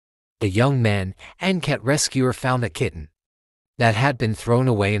A young man and cat rescuer found a kitten that had been thrown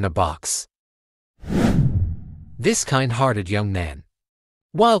away in a box. This kind-hearted young man,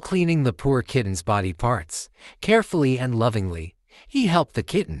 while cleaning the poor kitten's body parts, carefully and lovingly, he helped the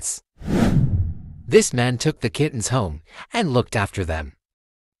kittens. This man took the kittens home and looked after them,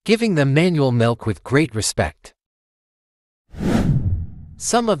 giving them manual milk with great respect.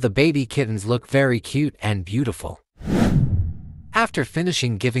 Some of the baby kittens look very cute and beautiful. After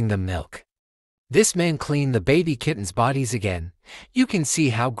finishing giving them milk, this man cleaned the baby kittens' bodies again. You can see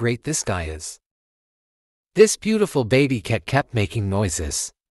how great this guy is. This beautiful baby cat kept making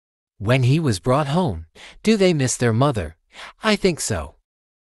noises. When he was brought home, do they miss their mother? I think so.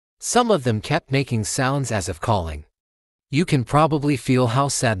 Some of them kept making sounds as if calling. You can probably feel how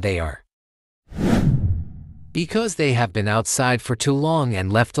sad they are, because they have been outside for too long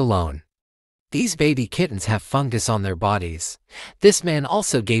and left alone. These baby kittens have fungus on their bodies. This man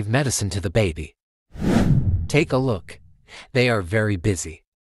also gave medicine to the baby. Take a look. They are very busy.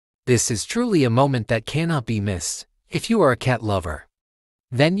 This is truly a moment that cannot be missed. If you are a cat lover,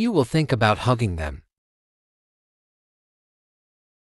 then you will think about hugging them.